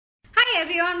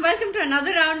everyone, welcome to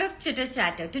another round of Chitter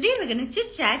Chatter. Today we're going to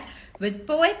chit chat with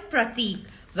poet Prateek.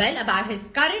 Well, about his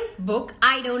current book,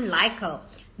 I Don't Like Her.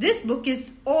 This book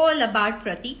is all about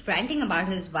Prateek ranting about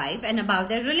his wife and about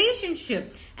their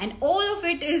relationship. And all of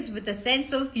it is with a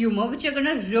sense of humor which you're going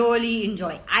to really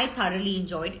enjoy. I thoroughly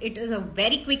enjoyed it. It is a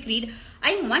very quick read.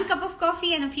 I think 1 cup of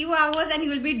coffee and a few hours and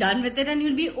you'll be done with it and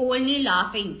you'll be only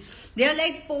laughing. They're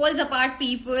like poles apart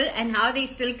people and how they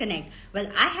still connect. Well,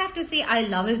 I have to say I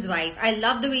love his wife. I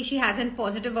love the way she has a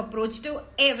positive approach to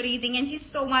everything and she's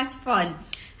so much fun.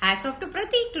 Hats off to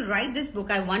Prateek to write this book.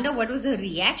 I wonder what was her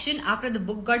reaction after the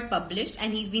book got published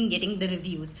and he's been getting the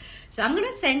reviews. So I'm going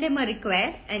to send him a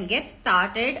request and get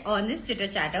started on this chitter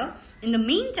chatter. In the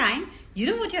meantime, you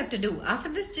know what you have to do. After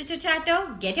this chitter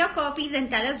chatter, get your copies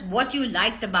and tell us what you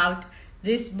liked about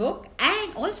this book.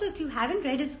 And also if you haven't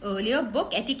read his earlier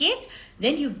book, Etiquettes,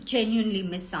 then you've genuinely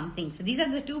missed something. So these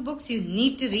are the 2 books you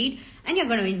need to read and you're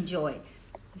going to enjoy.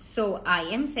 So I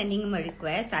am sending him a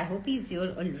request. I hope he's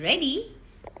here already.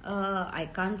 I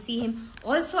can't see him.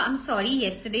 Also, I'm sorry,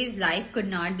 yesterday's live could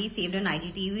not be saved on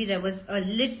IGTV. There was a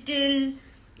little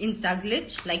Insta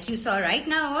glitch, like you saw right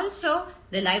now. Also,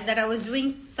 the live that I was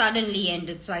doing suddenly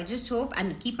ended. So I just hope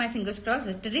and keep my fingers crossed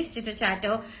that today's chitter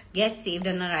chatter gets saved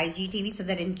on our IGTV so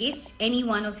that in case any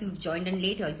one of you've joined in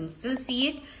late, you can still see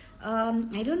it.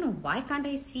 I don't know why can't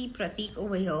I see Prateek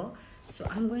over here. So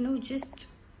I'm going to just,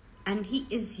 and he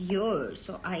is here.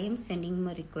 So I am sending him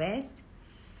a request.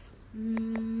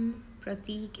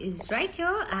 Prateek is right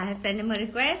here. I have sent him a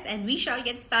request and we shall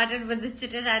get started with this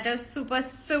chitter chatter super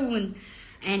soon.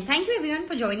 And thank you everyone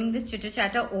for joining this chitter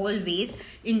chatter always.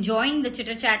 Enjoying the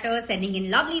chitter chatter, sending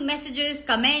in lovely messages,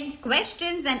 comments,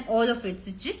 questions and all of it.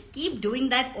 So just keep doing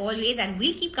that always and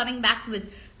we'll keep coming back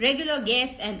with regular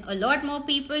guests and a lot more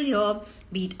people here.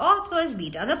 Be it authors, be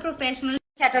it other professionals.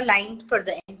 Chatter lined for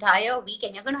the entire week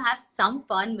and you're going to have some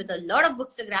fun with a lot of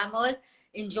bookstagrammers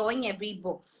enjoying every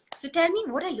book. So tell me,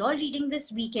 what are you all reading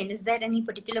this weekend? Is there any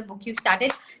particular book you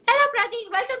started? Hello Prateek,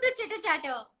 welcome to Chitter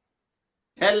Chatter.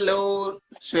 Hello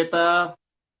Shweta.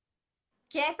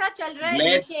 कैसा चल रहा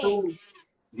है?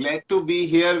 Glad to be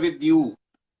here with you.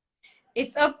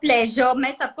 It's a pleasure.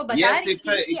 मैं सबको बता रही थी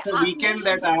कि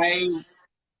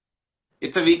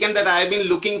it's a weekend that I've been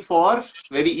looking for,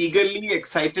 very eagerly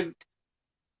excited.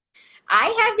 I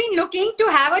have been looking to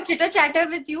have a chitter chatter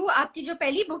with you. आपकी जो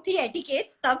पहली book थी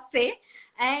Etiquettes तब से.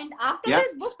 And after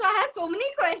this book, I have so many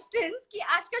questions कि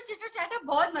आज का chitter chatter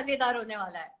बहुत मजेदार होने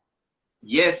वाला है.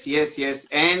 Yes.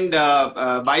 And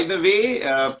by the way,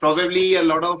 probably a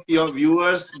lot of your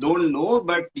viewers don't know,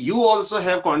 but you also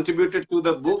have contributed to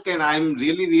the book and I'm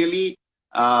really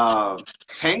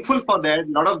thankful for that.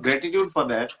 A lot of gratitude for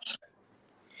that.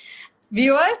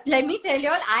 Viewers, let me tell you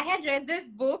all, I had read this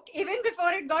book even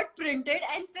before it got printed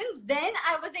and since then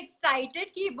I was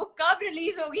excited कि book कब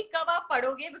release होगी, कब आप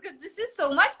पढ़ोगे because this is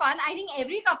so much fun. I think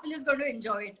every couple is going to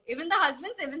enjoy it. Even the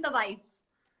husbands, even the wives.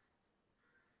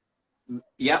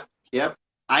 Yeah.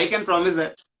 I can promise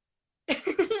that.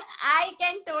 I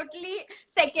can totally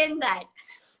second that.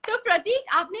 तो प्रतीक,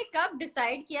 आपने कब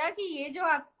decide किया कि ये जो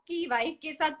आपकी wife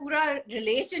के साथ पूरा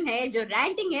रिलेशन है, जो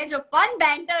रैंटिंग है, जो फन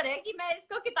बैंटर है, कि मैं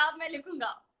इसको किताब में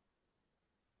लिखूंगा?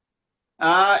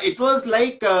 It was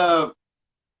like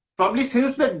probably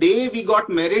since the day we got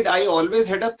married, I always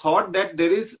had a thought that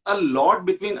there is a lot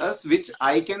between us which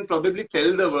I can probably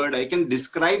tell the world. I can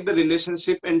describe the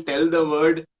relationship and tell the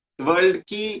world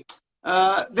ki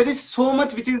there is so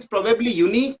much which is probably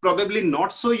unique, probably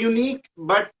not so unique,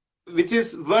 but which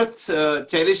is worth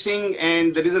cherishing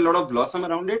and there is a lot of blossom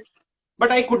around it.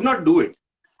 But I could not do it.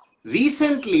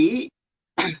 Recently,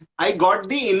 I got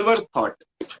the inverse thought.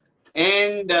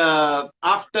 And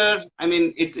after, I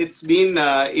mean, it's been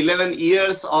 11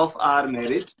 years of our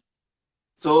marriage.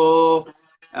 So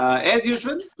as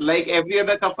usual, like every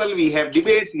other couple, we have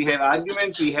debates, we have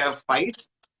arguments, we have fights.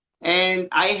 And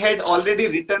I had already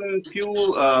written few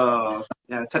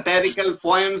satirical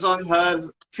poems on her.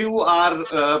 Few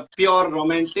are pure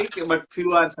romantic, but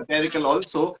few are satirical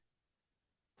also.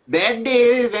 That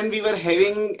day, when we were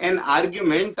having an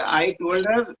argument, I told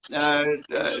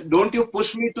her, don't you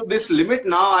push me to this limit.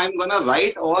 Now I'm going to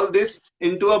write all this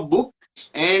into a book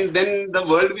and then the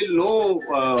world will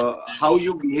know how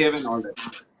you behave and all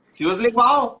that. She was like,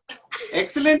 wow,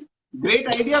 excellent, great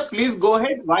idea. Please go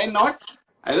ahead. Why not?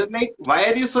 I was like, why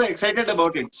are you so excited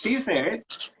about it? She said,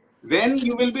 when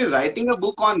you will be writing a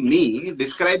book on me,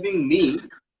 describing me,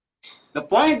 the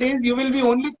point is you will be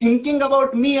only thinking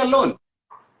about me alone.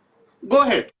 Go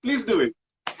ahead, please do it.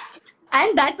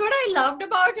 And that's what I loved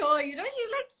about her. You know,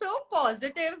 she's like so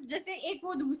positive. जैसे एक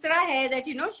वो दूसरा है that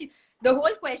you know the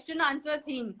whole question answer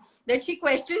thing, that she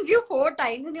questions you 4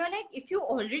 times and you're like, if you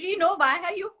already know, why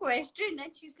have you questioned?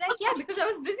 And she's like, yeah, because I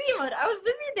was busy, or I was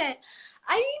busy there.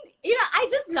 I mean, I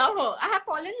just love her. I have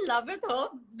fallen in love with her.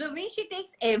 The way she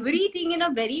takes everything in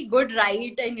a very good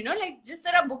right, and like just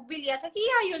a book bhi liya tha ki,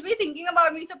 yeah, you'll be thinking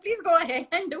about me, so please go ahead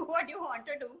and do what you want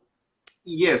to do.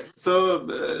 Yes, so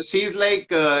she's like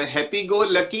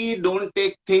happy-go-lucky, don't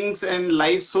take things and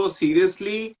life so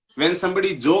seriously. When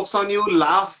somebody jokes on you,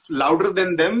 laugh louder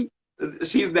than them.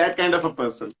 She's that kind of a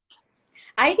person.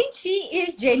 I think she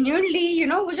is genuinely,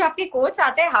 वो जो आपके quotes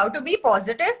आते हैं, how to be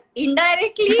positive,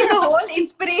 indirectly the whole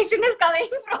inspiration is coming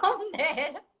from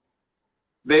there.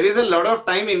 There is a lot of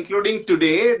time, including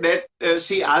today, that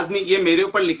she asked me, ये मेरे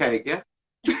ऊपर लिखा है क्या?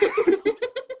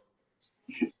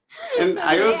 And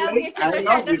I was like, I have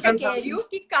not written something.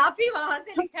 कि काफी वहां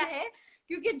से लिखा है,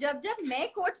 क्योंकि जब मैं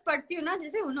कोट्स पढ़ती हूँ ना,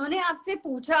 जैसे उन्होंने आपसे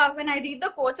पूछा, when I read the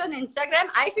quotes on Instagram,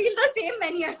 I feel the same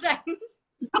many a times.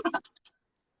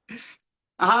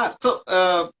 हाँ, तो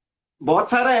बहुत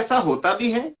सारा ऐसा होता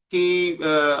भी है कि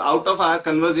out of our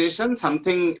conversation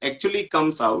something actually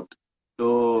comes out.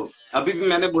 तो अभी भी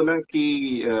मैंने बोला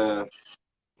कि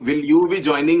will you be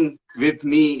joining with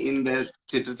me in the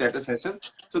chitter chatter session?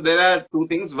 So there are two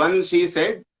things. One, she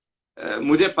said,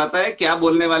 मुझे पता है क्या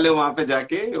बोलने वाले हो वहां पे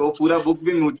जाके, वो पूरा बुक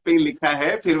भी मुझ पे ही लिखा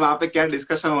है, फिर वहां पे क्या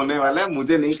डिस्कशन होने वाला है,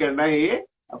 मुझे नहीं करना है ये,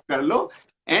 अब कर लो.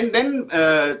 And then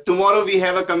tomorrow we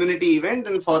have a community event,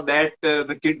 and for that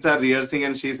the kids are rehearsing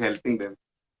and she's helping them.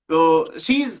 So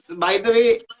she's, by the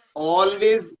way,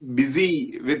 always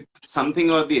busy with something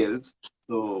or the else.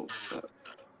 So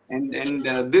and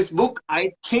this book, I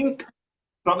think,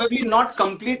 probably not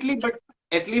completely, but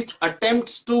at least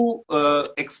attempts to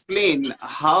explain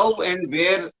how and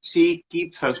where she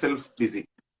keeps herself busy.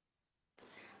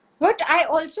 What I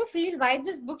also feel why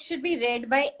this book should be read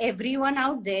by everyone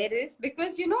out there is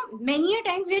because, many a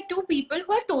times we are two people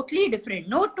who are totally different.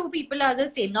 No two people are the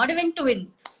same, not even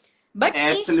twins. But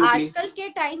Absolutely. आजकल के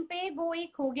time पे वो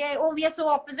एक हो गया है, oh, we are so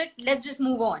opposite, let's just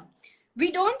move on.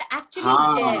 We don't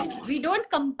actually gel. We don't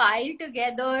compile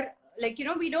together. Like,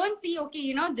 we don't see,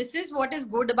 okay, this is what is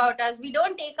good about us. We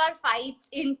don't take our fights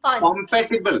in fun.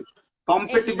 Compatible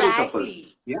Exactly. couples.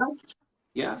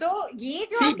 Yeah. So, ये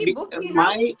जो See, आपकी book थी ना.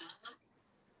 my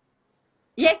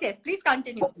Yes, please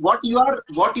continue. What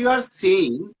you are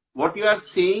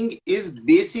saying is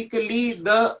basically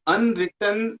the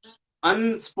unwritten,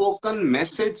 unspoken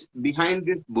message behind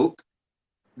this book,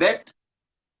 that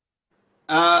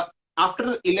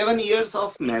after 11 years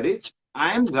of marriage,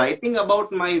 I am writing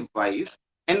about my wife,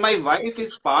 and my wife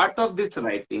is part of this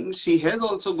writing. She has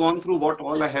also gone through what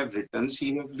all I have written.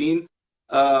 She has been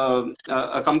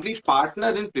a complete partner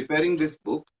in preparing this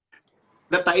book.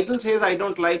 The title says I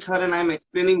don't like her, and I'm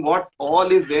explaining what all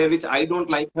is there which I don't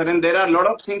like her, and there are a lot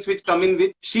of things which come in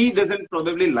which she doesn't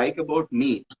probably like about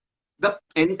me. The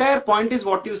entire point is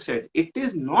what you said. It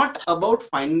is not about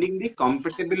finding the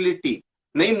compatibility.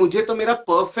 नहीं, मुझे तो मेरा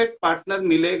perfect partner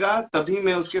मिलेगा, तभी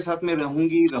मैं उसके साथ में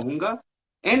रहूंगा.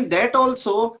 And that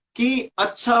also कि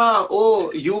अच्छा,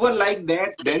 oh, you were like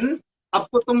that then, अब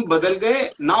तो तुम बदल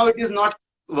गए, now it is not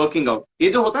working out. ये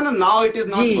जो होता है ना, now it is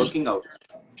not working out.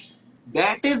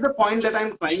 That is the point that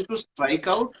I'm trying to strike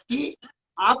out, कि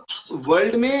आप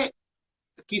वर्ल्ड में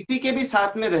किसी के भी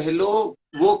साथ में रह लो,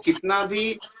 वो कितना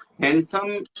भी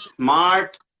हैंडसम,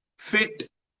 स्मार्ट, फिट,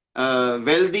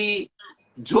 वेल्दी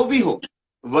जो भी हो,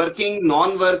 working,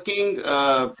 non working,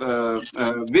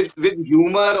 with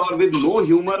humor or with no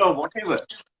humor or whatever,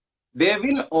 there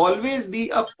will always be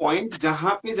a point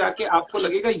जहां पे जाके आपको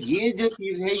लगेगा ये जो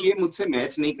चीज है ये मुझसे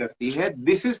मैच नहीं करती है.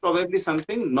 This is probably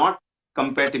something not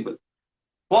compatible.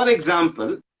 For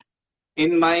example,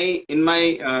 in my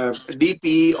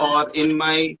DP or in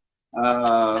my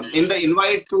in the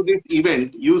invite to this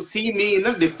event, you see me in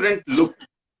a different look,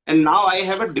 and now I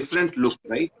have a different look,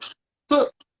 right? So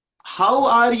how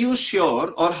are you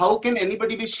sure, or how can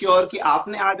anybody be sure कि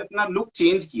आपने आज अपना look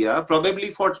change किया,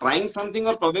 probably for trying something,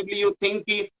 or probably you think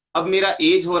कि अब मेरा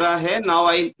age हो रहा है, now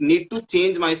I need to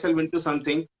change myself into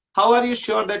something. How are you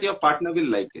sure that your partner will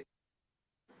like it?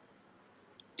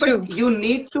 But you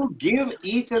need to give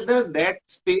each other that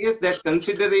space, that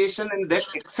consideration, and that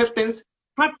acceptance.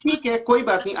 हाँ ठीक है, कोई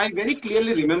बात नहीं. I very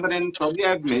clearly remember, and probably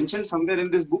I've mentioned somewhere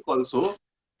in this book also,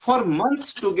 for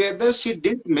months together, she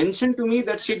didn't mention to me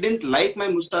that she didn't like my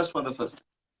mustache for the first time.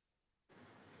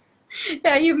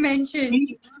 Yeah, you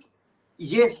mentioned.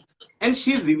 Yes, and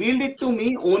she revealed it to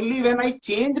me only when I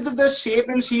changed the shape,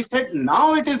 and she said,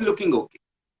 now it is looking okay.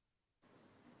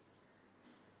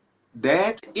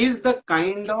 That is the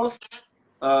kind of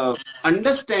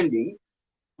understanding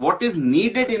what is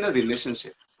needed in a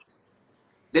relationship.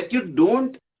 that you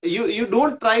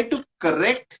don't try to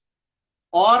correct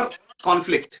or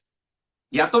conflict.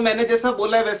 या तो मैंने जैसा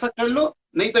बोला है वैसा कर लो,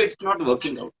 नहीं तो it's not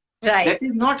working out. Right. That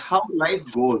is not how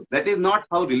life goes. That is not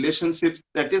how relationships,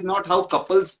 that is not how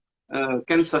couples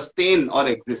can sustain or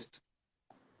exist.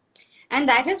 And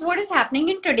that is what is happening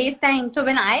in today's time. So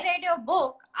when I read your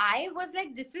book, I was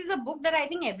like, this is a book that I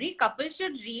think every couple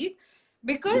should read,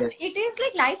 because Yes. it is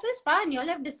like life is fun. You all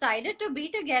have decided to be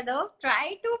together.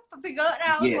 Try to figure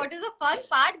out Yes. what is the fun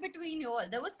part between you all.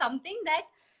 There was something that,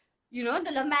 you know,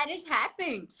 the love marriage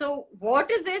happened. So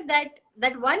what is it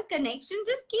that one connection,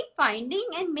 just keep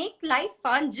finding and make life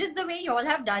fun, just the way you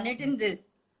all have done it in this.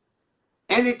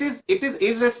 And it is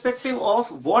irrespective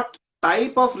of what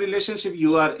type of relationship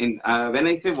you are in. When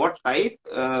I say what type,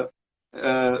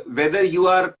 whether you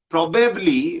are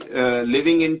probably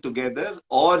living in together,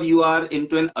 or you are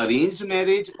into an arranged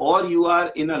marriage, or you are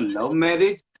in a love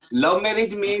marriage. Love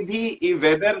marriage may be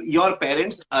whether your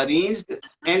parents arranged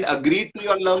and agreed to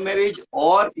your love marriage,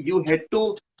 or you had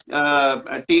to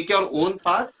take your own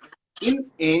path. In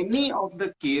any of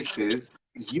the cases,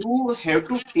 you have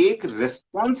to take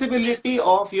responsibility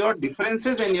of your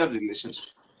differences and your relationship.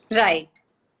 Right.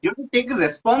 You have to take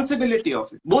responsibility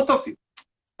of it, both of you.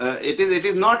 It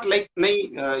is not like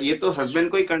नहीं ये तो husband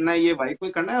को ही करना है, ये wife को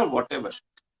ही करना है, or whatever.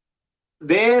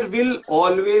 There will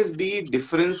always be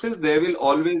differences. There will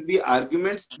always be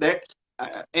arguments that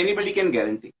anybody can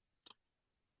guarantee.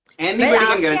 Anybody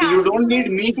can guarantee. You don't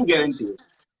need me to guarantee it.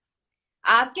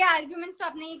 आपके आर्ग्यूमेंट्स तो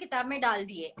आपने ये किताब में डाल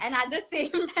दिए, and at the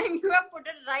same time you have put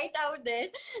it right out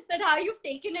there that how you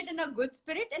taken it in a good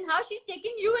spirit and how she is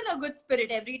taking you in a good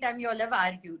spirit every time you all have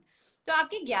argued. तो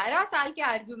आपके 11 साल के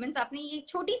arguments आपने ये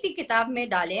छोटी सी किताब में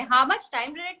डाले. How much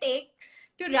time did it take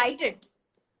to right it?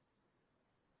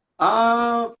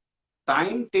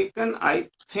 Time taken, I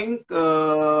think,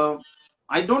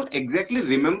 I don't exactly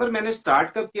remember मैंने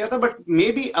start कब किया था, but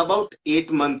maybe about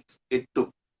 8 months it took.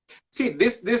 See,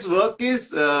 this work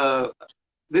is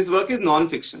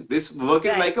non-fiction. This work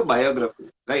is like a biography,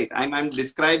 right? I'm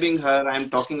describing her. I'm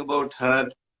talking about her,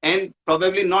 and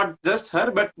probably not just her,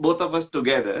 but both of us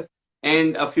together,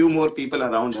 and a few more people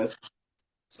around us.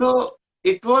 So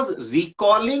it was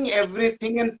recalling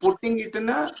everything and putting it in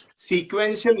a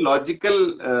sequential, logical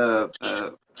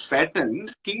pattern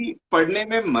कि पढ़ने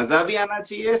में मजा भी आना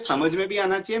चाहिए, समझ में भी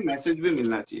आना चाहिए, मैसेज भी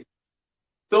मिलना चाहिए.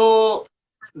 तो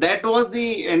that was the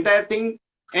entire thing.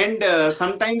 And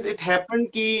sometimes it happened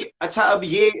कि अच्छा अब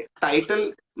ये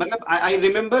टाइटल, मतलब I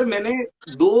remember मैंने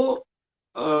 2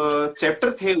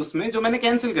 चैप्टर थे उसमें जो मैंने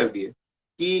कैंसिल कर दिए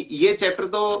कि ये चैप्टर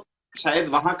तो शायद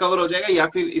वहां कवर हो जाएगा, या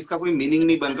फिर इसका कोई मीनिंग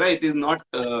नहीं बन रहा है, it is not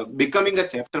becoming a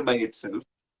chapter by itself.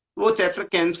 वो चैप्टर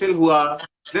कैंसिल हुआ.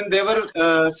 Then there were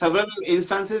several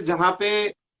instances जहां पे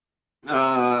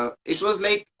इट वाज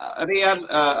लाइक अरे यार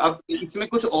अब इसमें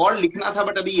कुछ और लिखना था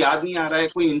बट अभी याद नहीं आ रहा है,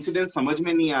 कोई इंसिडेंट समझ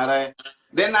में नहीं आ रहा है.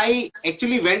 Then I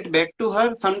actually went back to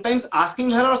her, sometimes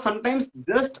asking हर और sometimes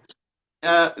just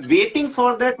waiting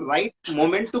for that right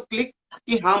moment to click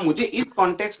कि हाँ मुझे इस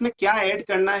कॉन्टेक्स्ट में क्या ऐड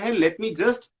करना है. Let me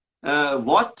just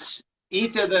watch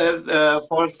each other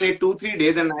for say 2-3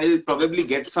 days and I'll probably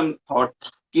get some thought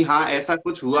कि हाँ ऐसा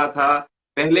कुछ हुआ था,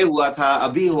 पहले हुआ था,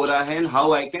 अभी हो रहा है, and how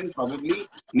I can probably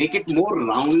make it more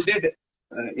rounded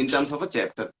in terms of a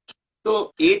chapter. So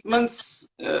 8 months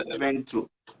went through.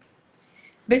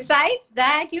 Besides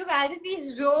that, you've added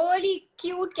these really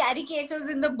cute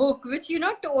caricatures in the book, which, you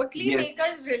know, totally make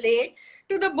us relate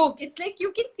to the book. It's like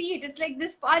you can see it. It's like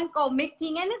this fun comic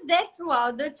thing, and it's there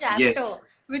throughout the chapter,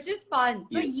 which is fun.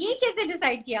 So, ये कैसे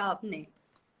decide किया आपने?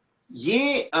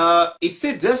 ये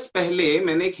इससे just पहले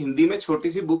मैंने एक हिंदी में छोटी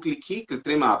सी बुक लिखी,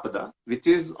 कृत्रिम आपदा, which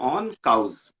is on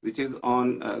cause, which is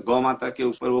on गौ माता के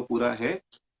ऊपर वो पूरा है.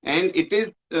 एंड इट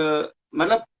इज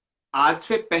मतलब आज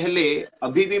से पहले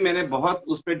अभी भी मैंने बहुत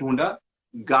उस पर ढूंढा.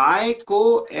 गाय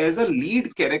को एज अ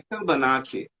लीड कैरेक्टर बना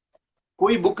के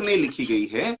कोई बुक नहीं लिखी गई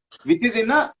है which is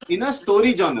in a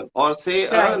story genre और से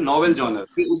नॉवेल जॉनर,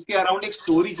 उसके अराउंड एक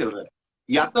स्टोरी चल रहा है.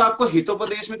 या तो आपको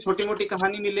हितोपदेश में छोटी मोटी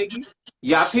कहानी मिलेगी,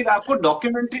 या फिर आपको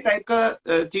डॉक्यूमेंट्री टाइप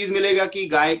का चीज मिलेगा कि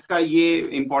गाय का ये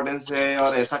इंपॉर्टेंस है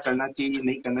और ऐसा करना चाहिए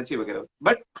नहीं करना चाहिए वगैरह.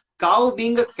 But cow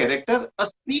being a character, a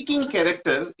speaking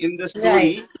character in the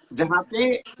story, जहाँ पे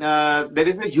there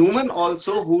is a human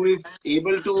also who is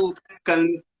able to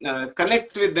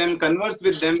connect with them, converse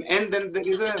with them, and then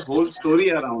there is a whole story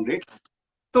around it.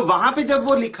 तो वहां पे जब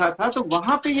वो लिखा था तो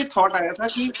वहां पे ये थॉट आया था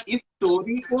कि इस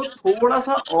स्टोरी को थोड़ा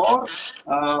सा और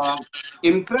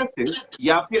इम्प्रेसिव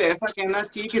या फिर ऐसा कहना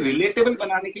चाहिए कि रिलेटेबल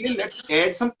बनाने के लिए let's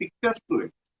add some Pictures two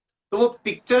it. तो वो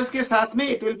पिक्चर्स के साथ में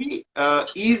it will be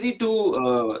easy to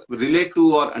relate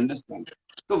to और अंडरस्टैंड.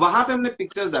 तो वहां पे हमने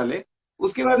पिक्चर्स डाले.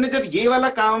 उसके बाद में जब ये वाला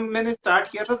काम मैंने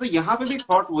स्टार्ट किया था, तो यहाँ पे भी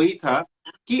थॉट वही था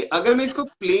कि अगर मैं इसको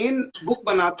प्लेन बुक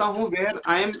बनाता हूँ where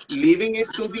I am leaving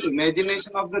it to the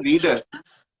imagination of the reader,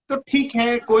 तो ठीक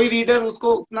है, कोई रीडर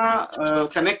उसको उतना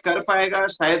कनेक्ट कर पाएगा,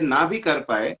 शायद ना भी कर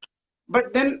पाए,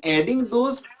 but then adding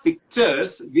those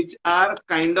pictures which are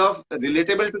kind of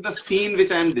relatable to the scene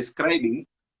which I am describing,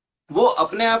 वो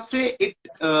अपने आप से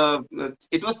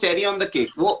it was cherry on the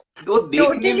cake. वो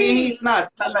देखने में ही Totally. इतना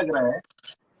अच्छा लग रहा है.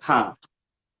 हाँ.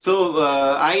 So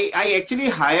I actually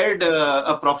hired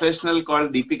a professional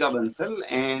called Deepika Bansal,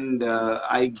 and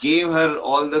I gave her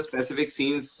all the specific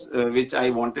scenes which I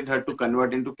wanted her to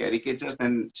convert into caricatures,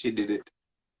 and she did it.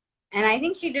 And I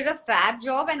think she did a fab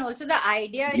job, and also the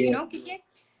idea, Yes.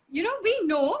 we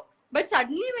know, but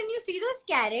suddenly when you see those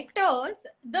characters,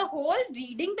 the whole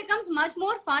reading becomes much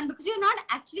more fun because you're not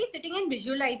actually sitting and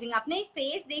visualizing. आपने एक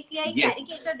face देख लिया, एक Yes.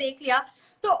 caricature देख लिया,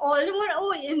 तो all the more,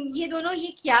 oh, ये दोनों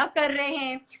ये क्या कर रहे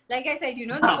हैं? Like I said,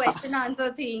 the question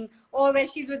answer thing, or where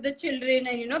she's with the children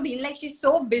and being like she's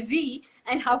so busy,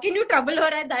 and how can you trouble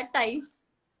her at that time?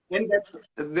 And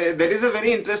there is a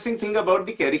very interesting thing about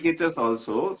the caricatures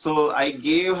also. So I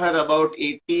gave her about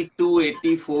 82,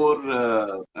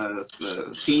 84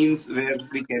 scenes where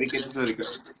the caricatures were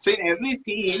recorded. So in every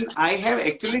scene, I have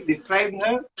actually described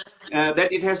her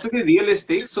that it has to be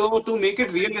realistic. So to make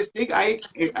it realistic, I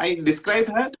described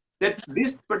her that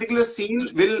this particular scene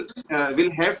will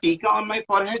have tika on my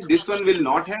forehead. This one will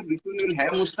not have. This one will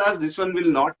have mustache. This one will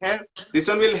not have. This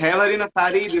one will have her in a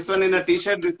sari. This one in a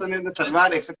t-shirt. This one in a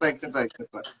salwar, etc., etc.,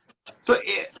 etc. So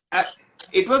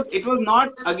it was not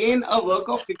again a work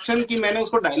of fiction कि मैंने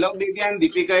उसको dialogue दे दिया and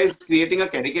Deepika is creating a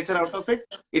caricature out of it.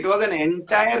 It was an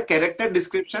entire character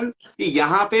description कि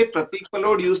यहाँ पे प्रतीक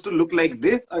Palod used to look like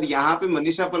this और यहाँ पे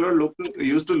Manisha Palod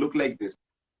used to look like this.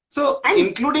 So,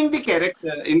 including the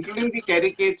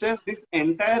caricature, this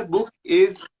entire book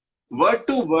is word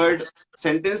to word,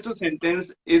 sentence to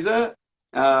sentence, is a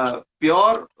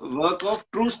pure work of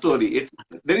true story.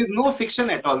 There is no fiction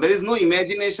at all. There is no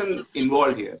imagination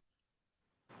involved here.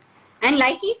 And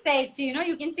like he said, so,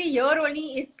 you can see here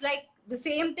only it's like the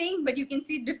same thing, but you can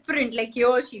see different. Like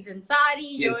here she's in sari,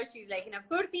 Yes. here she's like in a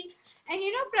kurti. And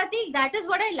Pratik, that is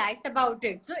what I liked about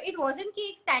it. So it wasn't कि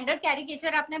एक standard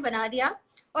caricature आपने बना दिया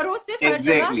और वो सिर्फ हर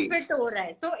जगह Exactly. fit हो रहा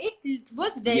है. So it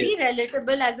was very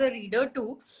relatable as a reader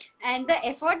too. And the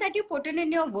effort that you put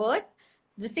in your words,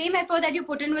 the same effort that you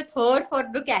put in with her for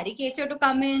the caricature to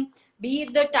come in, be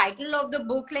it the title of the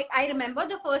book. Like I remember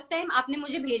the first time आपने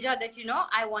मुझे भेजा that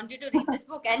I want you to read this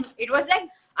book, and it was like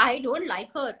I don't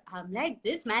like her. I'm like,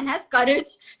 this man has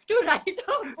courage to write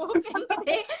a book and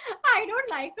say I don't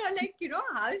like her. Like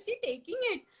how is she taking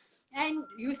it? And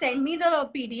you sent me the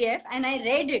PDF and I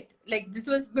read it. Like this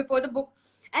was before the book.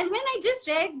 And when I just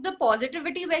read the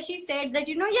positivity where she said that,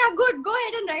 yeah, good, go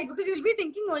ahead and write because you'll be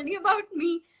thinking only about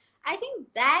me. I think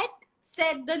that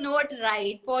set the note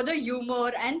right for the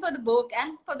humor and for the book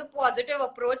and for the positive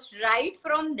approach right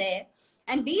from there.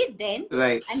 And be it then.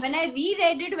 Right. And when I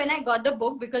reread it, when I got the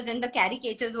book, because then the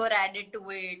caricatures were added to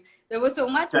it, there was so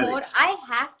much Correct. more. I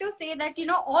have to say that,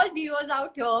 all viewers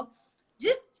out here,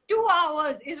 just 2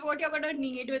 hours is what you're going to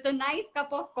need with a nice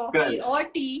cup of coffee Correct. or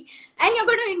tea, and you're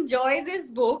going to enjoy this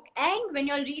book. And when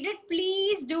you'll read it,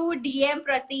 please do DM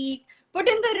Pratik, put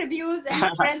in the reviews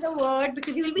and spread the word,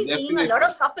 because you will be seeing a lot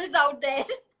of couples out there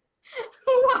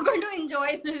who are going to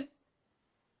enjoy this.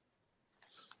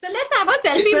 So let's have a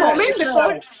selfie moment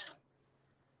before.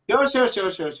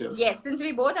 Sure. Yes, since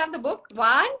we both have the book.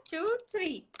 1, 2,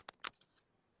 3.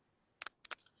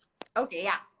 Okay,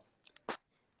 yeah.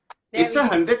 There It's we a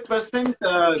go.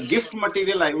 100% gift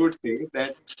material, I would say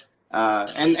that.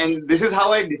 And this is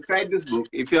how I describe this book.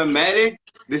 If you are married,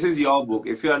 this is your book.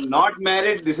 If you are not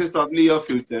married, this is probably your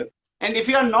future. And if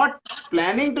you are not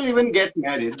planning to even get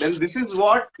married, then this is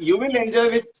what you will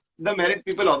enjoy, which the married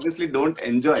people obviously don't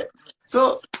enjoy.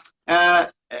 So,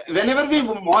 whenever we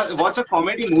watch a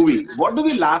comedy movie, what do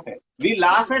we laugh at? We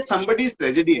laugh at somebody's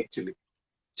tragedy, actually.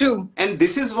 True. And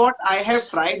this is what I have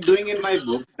tried doing in my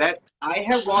book, that I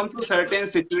have gone through certain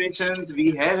situations.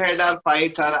 We have had our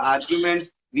fights, our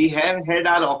arguments. We have had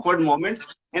our awkward moments.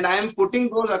 And I am putting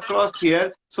those across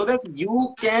here so that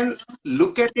you can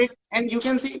look at it and you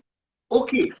can see,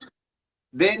 okay,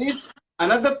 there is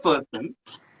another person.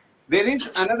 There is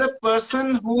another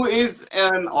person who is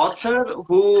an author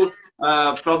who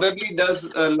probably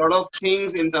does a lot of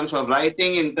things in terms of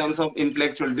writing, in terms of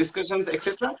intellectual discussions,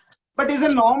 etc. But is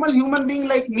a normal human being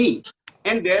like me.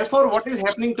 And therefore, what is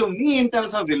happening to me in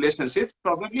terms of relationships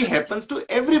probably happens to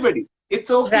everybody. It's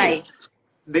okay. Right.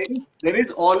 There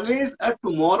is always a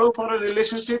tomorrow for a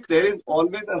relationship. There is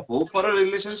always a hope for a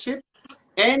relationship.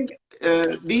 And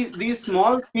these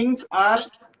small things are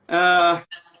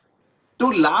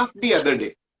to laugh the other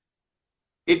day.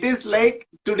 It is like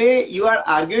today you are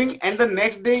arguing and the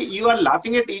next day you are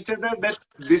laughing at each other that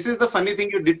this is the funny thing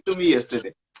you did to me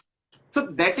yesterday. So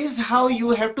that is how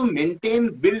you have to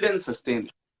maintain, build and sustain.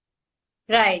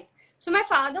 Right. So my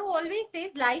father always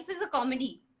says life is a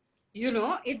comedy. You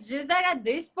know, it's just that at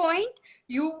this point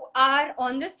you are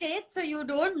on the stage, so you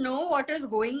don't know what is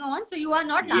going on, so you are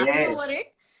not laughing Yes. over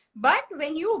it. But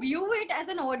when you view it as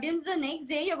an audience the next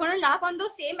day, you're going to laugh on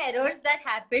those same errors that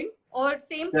happened or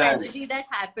same Correct. tragedy that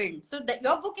happened. So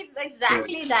your book is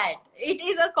exactly that. It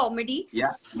is a comedy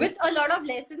Yeah. with a lot of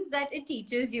lessons that it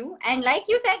teaches you. And like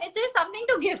you said, it is something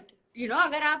to gift. You know,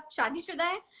 अगर आप शादीशुदा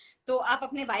हैं तो आप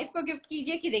अपने wife को gift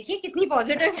कीजिए कि देखिए कितनी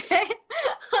पॉजिटिव है.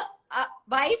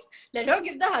 Wife, let her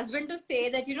give the husband to say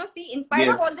that, you know, see, in spite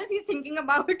Yes. of all this, he's thinking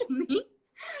about me.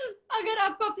 अगर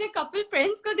आपको अपने couple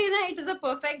friends को देना है, it is a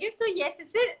perfect gift. So yes,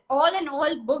 it's an all in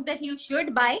all book that you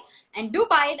should buy, and do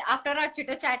buy it after our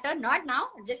chitter chatter, not now.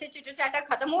 जैसे chitter chatter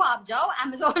खत्म हो, आप जाओ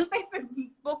Amazon पे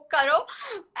book करो,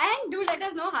 and do let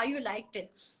us know how you liked it.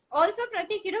 Also,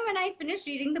 Pratik, you know, when I finished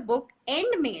reading the book,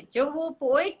 end में जो वो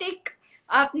poetic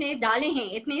आपने डाले हैं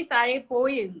इतने सारे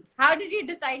poems, how did you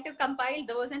decide to compile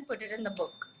those and put it in the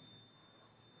book?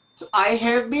 So I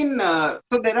have been,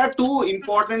 so there are two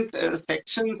important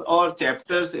sections or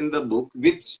chapters in the book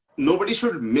which nobody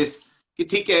should miss. कि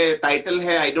ठीक है, title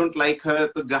है I don't like her,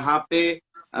 तो जहाँ पे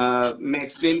मैं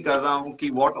explain कर रहा हूँ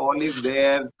कि what all is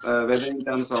there, whether in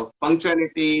terms of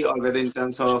punctuality or whether in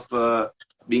terms of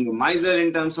being a miser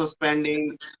in terms of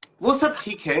spending, वो सब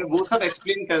ठीक है, वो सब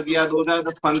explain कर दिया, those are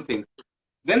the fun things.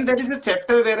 Then there is a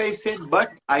chapter where I said,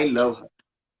 but I love her.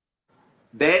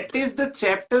 That is the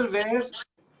chapter where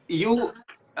you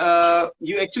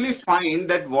actually find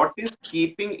that what is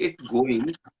keeping it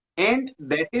going, and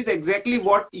that is exactly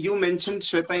what you mentioned,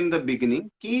 Shweta, in the beginning.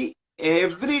 Ki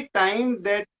every time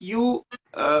that you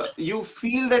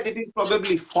feel that it is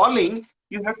probably falling,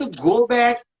 you have to go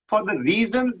back for the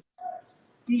reason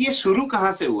कि ये शुरू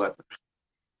कहाँ से हुआ था.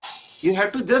 You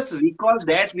have to just recall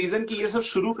that reason कि ये सब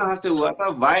शुरू कहाँ से हुआ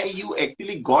था, why you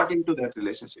actually got into that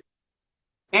relationship.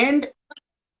 And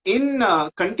in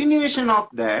continuation of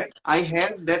that, I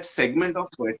have that segment of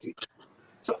poetry.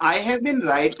 So I have been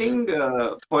writing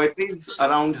poetries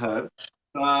around her.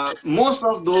 Most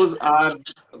of those are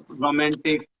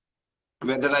romantic,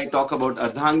 whether I talk about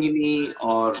Ardhangini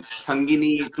or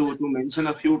Sangini, to mention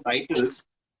a few titles.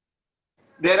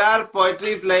 There are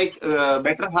poetries like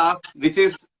Better Half, which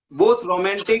is both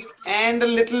romantic and a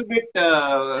little bit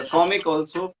comic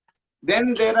also.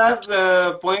 Then there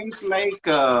are poems like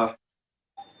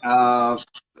I'm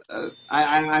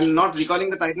not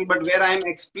recalling the title, but where I'm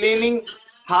explaining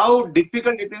how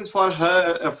difficult it is for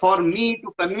her, for me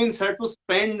to convince her to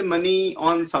spend money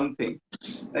on something,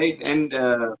 right? And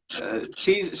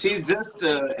she's just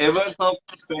averse of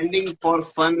spending for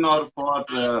fun or for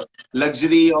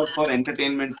luxury or for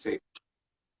entertainment's sake.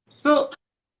 So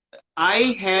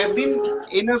I have been,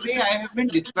 in a way, I have been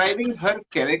describing her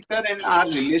character and our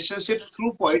relationship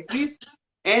through poetries.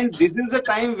 And this is the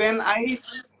time when I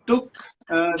took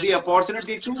the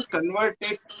opportunity to convert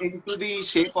it into the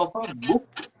shape of a book,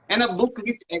 and a book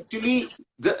which actually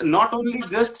not only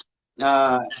just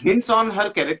hints on her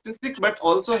characteristics, but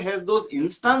also has those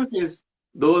instances,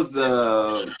 those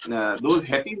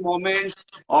happy moments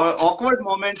or awkward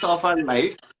moments of her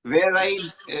life where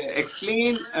I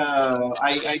explain,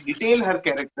 I detail her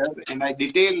character and I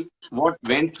detail what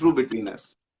went through between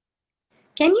us.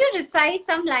 Can you recite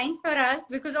some lines for us?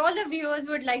 Because all the viewers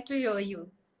would like to hear you.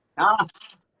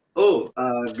 Oh,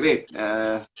 great.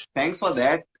 Thanks for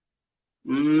that.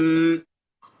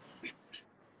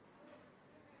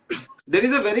 There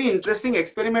is a very interesting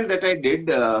experiment that I did.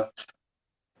 A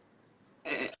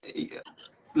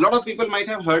lot of people might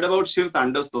have heard about Shiv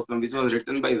Tandav Stotram, which was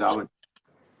written by Ravan.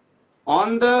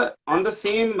 On the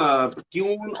same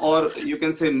tune, or you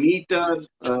can say meter,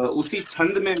 उसी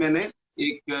छंद में मैंने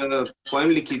एक poem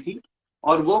लिखी थी,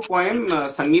 और वो poem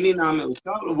संगिनी नाम है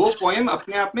उसका, और वो पोएम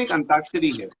अपने आप में एक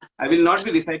अंताक्षरी है. I will not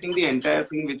be reciting the entire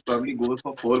thing, which probably goes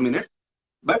for 4 minutes,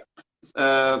 but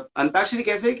antakshari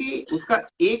कैसे है कि उसका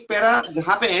एक पैरा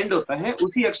जहाँ पे एंड होता है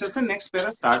उसी अक्षर से नेक्स्ट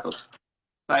पैरा स्टार्ट होता है.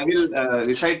 So I will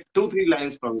recite 2-3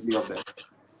 lines probably of that.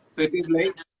 So it is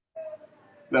like,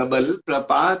 प्रबल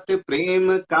प्रपात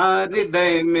प्रेम का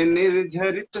हृदय में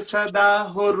निर्झरित सदा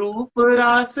हो, रूप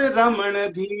रास रमण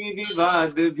भी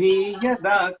विवाद भी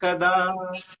यदा कदा.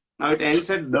 Now it ends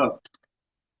at the.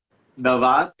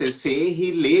 दवात से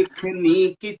ही लेखनी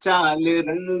की चाल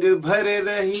रंग भर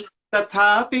रही,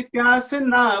 तथापि प्यास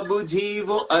ना बुझी,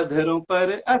 वो अधरों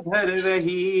पर अधर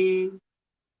रही।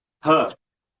 ह,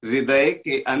 हृदय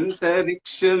के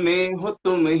अंतरिक्ष में हो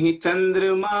तुम ही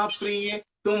चंद्रमा प्रिय,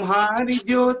 तुम्हारी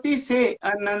ज्योति से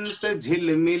अनंत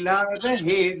झिलमिला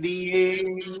रहे दिए।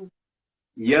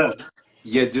 य,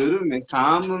 यजुर् में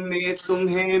साम में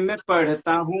तुम्हें मैं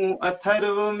पढ़ता हूँ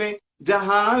अथर्व में,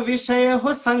 जहाँ विषय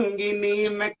हो संगिनी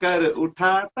मैं कर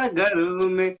उठाता गर्व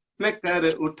में, मैं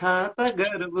कर उठाता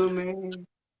गर्व में।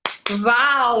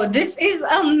 Wow, this is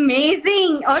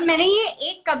amazing. और मैंने ये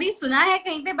एक कभी सुना है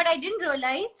कहीं पे, बट आई डिडंट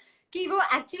रियलाइज कि वो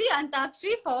एक्चुअली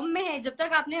अंताक्षरी फॉर्म में है, जब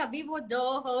तक आपने अभी वो द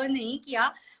ह नहीं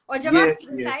किया। और जब आप Yes,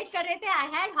 yes. रिसाइट कर रहे थे, I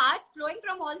had hearts flowing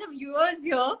from all the viewers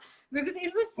here because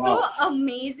it was so Wow.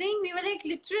 Amazing. We were like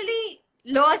literally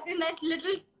lost in that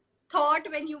little thought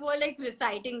when you were like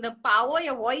reciting. The power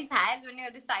your voice has when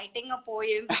you're reciting a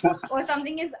poem or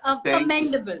something is Thank you.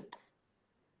 commendable.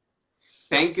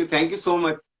 Thank you so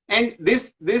much. And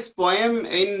this poem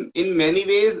in many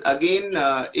ways again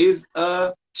is a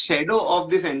shadow of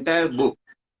this entire book.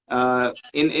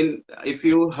 In if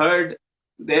you heard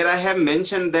there, I have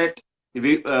mentioned that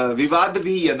vivad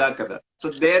bhi yada kada. So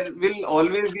there will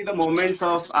always be the moments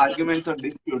of arguments or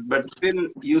dispute, but still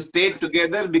you stay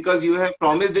together because you have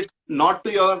promised it not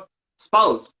to your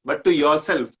spouse but to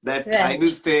yourself that I Right.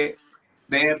 will stay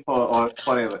there or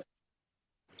forever.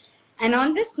 And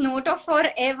on this note of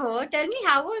forever, tell me,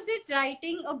 how was it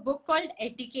writing a book called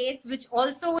Etiquettes, which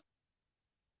also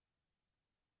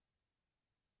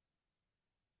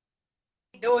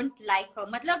don't like her?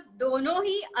 मतलब दोनों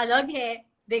ही अलग है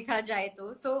देखा जाए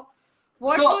तो. So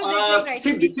what So was it like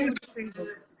see, writing this these is two different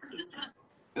books?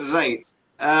 right.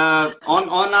 On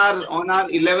our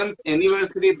 11th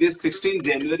anniversary, this 16th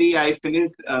January, I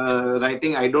finished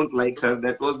writing I Don't Like Her.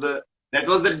 That was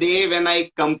the day when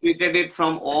I completed it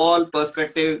from all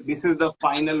perspectives. This is the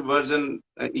final version.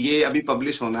 ये अभी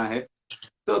publish होना है.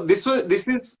 So this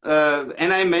is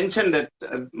and I mentioned that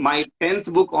my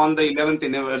 10th book on the 11th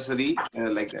anniversary,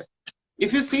 like that.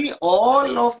 If you see,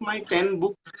 all of my 10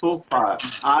 books so far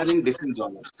are in different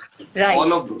genres. Right.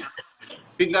 All of those.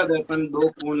 पिघला दर्पण, दो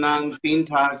पूर्णांक, तीन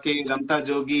ठहाके, रमता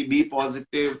जोगी, B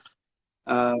positive,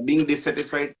 being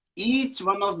dissatisfied. Each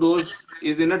one of those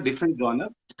is in a different genre.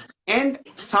 And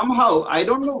somehow, I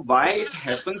don't know why it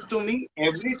happens to me.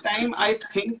 Every time I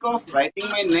think of writing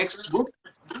my next book,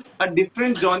 a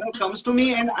different genre comes to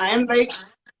me, and I am like,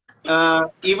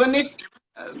 even if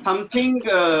something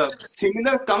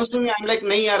similar comes to me, I'm like,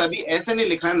 नहीं यार अभी ऐसे नहीं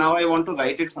लिखना. Now I want to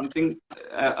write it something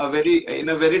in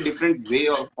a very different way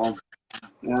or form.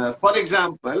 For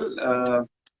example,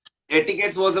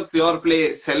 Etiquettes was a pure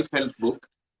play self-help book,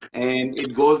 and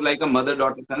it goes like a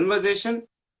mother-daughter conversation.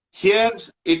 Here,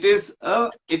 it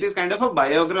is kind of a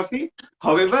biography.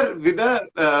 However, with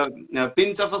a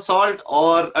pinch of a salt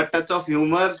or a touch of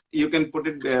humor, you can put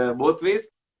it both ways.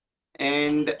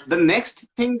 And the next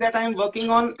thing that I'm working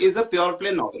on is a pure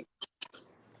play novel.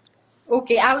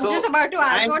 Okay, I was So, just about to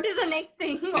ask, I'm- what is the next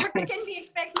thing? What can we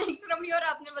expect next from your?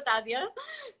 आपने बता दिया.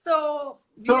 So,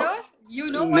 So, viewers, you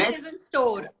know what next- is in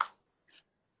store.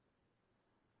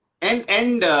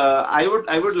 And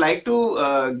I would like to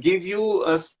give you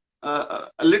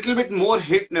a little bit more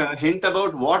hint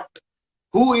about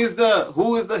who is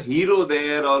the hero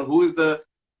there, or who is the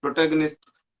protagonist.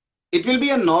 It will be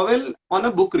a novel on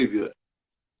a book reviewer.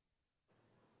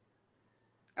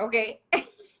 Okay.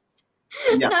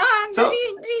 Yeah. Now I'm So, very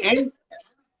intrigued. and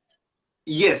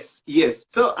yes.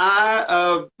 So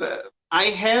I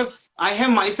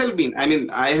have myself been. I mean,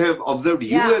 I have observed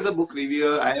you Yeah. as a book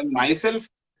reviewer. I am myself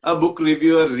a book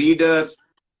reviewer, reader.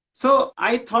 So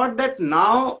I thought that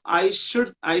now I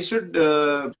should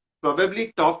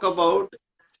probably talk about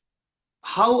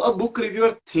how a book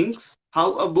reviewer thinks, how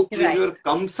a book Right. reviewer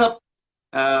comes up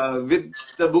with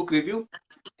the book review,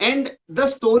 and the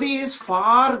story is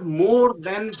far more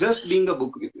than just being a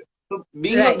book reviewer. So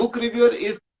being a Right. book reviewer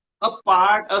is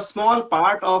a small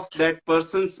part of that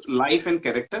person's life and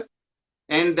character,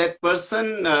 and that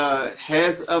person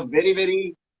has a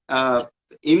very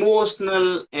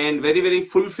emotional and very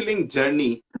fulfilling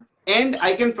journey. And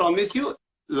I can promise you,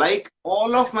 like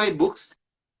all of my books,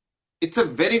 it's a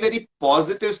very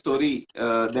positive story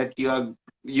that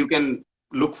you can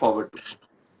look forward to.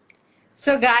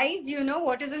 So guys, you know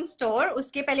what is in store.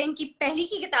 उसके पहले इनकी पहली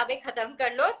की किताबें खत्म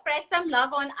कर लो. Spread some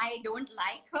love on I Don't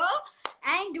Like Her,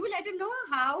 and do let him know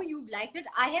how you liked it.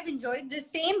 I have enjoyed the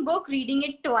same book, reading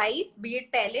it twice, be it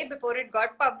पहले before it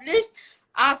got published,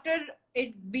 after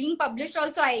it being published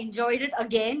also I enjoyed it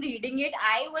again reading it.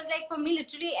 I was like, for me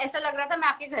literally ऐसा लग रहा था मैं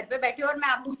आपके घर पे बैठी हूँ और मैं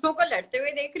आप दोनों को लड़ते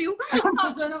हुए देख रही हूँ,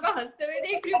 आप दोनों को हंसते हुए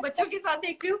देख रही हूँ, बच्चों के साथ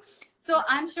देख रही हूँ. So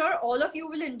I'm sure all of you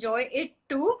will enjoy it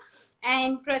too.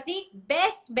 And Pratik,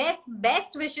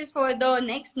 best wishes for the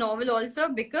next novel also,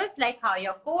 because like how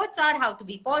your quotes are, how to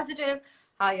be positive,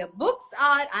 how your books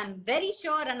are, I'm very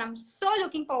sure, and I'm so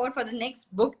looking forward for the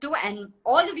next book too. And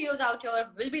all the viewers out here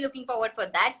will be looking forward for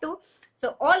that too.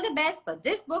 So all the best for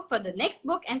this book, for the next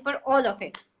book, and for all of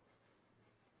it.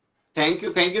 Thank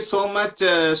you so much,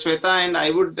 Shweta. And I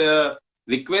would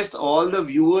request all the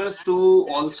viewers to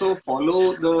also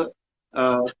follow the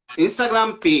uh,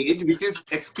 Instagram page, which is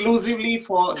exclusively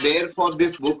for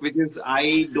this book, which is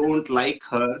I Don't Like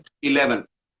Her 11,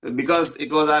 because it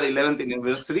was our 11th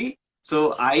anniversary.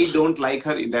 So I Don't Like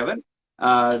Her 11.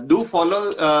 Do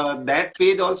follow that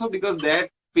page also, because that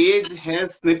page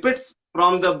has snippets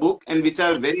from the book and which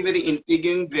are very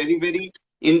intriguing, very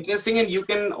interesting, and you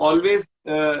can always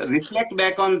reflect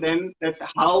back on them, that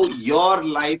how your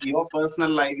life, your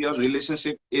personal life, your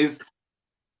relationship is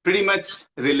pretty much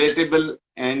relatable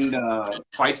and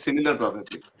quite similar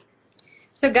probably.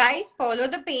 So, guys, follow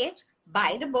the page,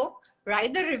 buy the book,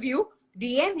 write the review,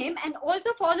 DM him, and also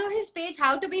follow his page,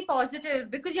 How to Be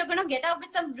Positive, because you're going to get up with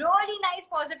some really nice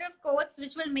positive quotes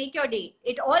which will make your day.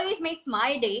 It always makes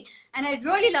my day, and I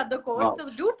really love the quotes. Wow.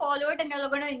 So, do follow it, and you're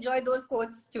going to enjoy those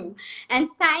quotes too. And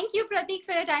thank you, Pratik,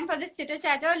 for your time for this chitter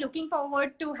chatter. Looking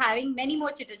forward to having many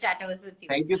more chitter chatters with you.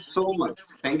 Thank you so much.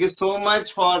 Thank you so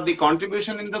much for the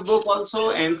contribution in the book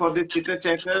also, and for the chitter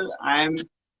chatter.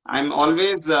 I'm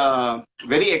always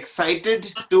very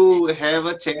excited to have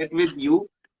a chat with you,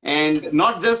 and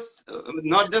not just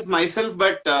myself,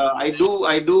 but I do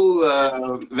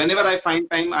whenever I find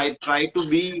time, I try to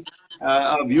be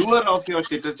a viewer of your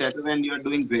chitter chatter, and you are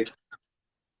doing great.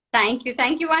 Thank you.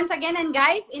 Thank you once again. And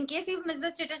guys, in case you've missed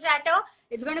the chitter chatter,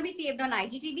 it's going to be saved on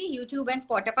IGTV, YouTube, and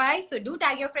Spotify. So do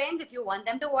tag your friends if you want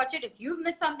them to watch it. If you've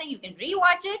missed something, you can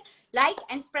rewatch it, like,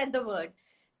 and spread the word.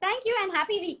 Thank you and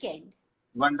happy weekend.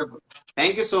 Wonderful.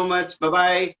 Thank you so much. Bye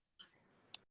bye.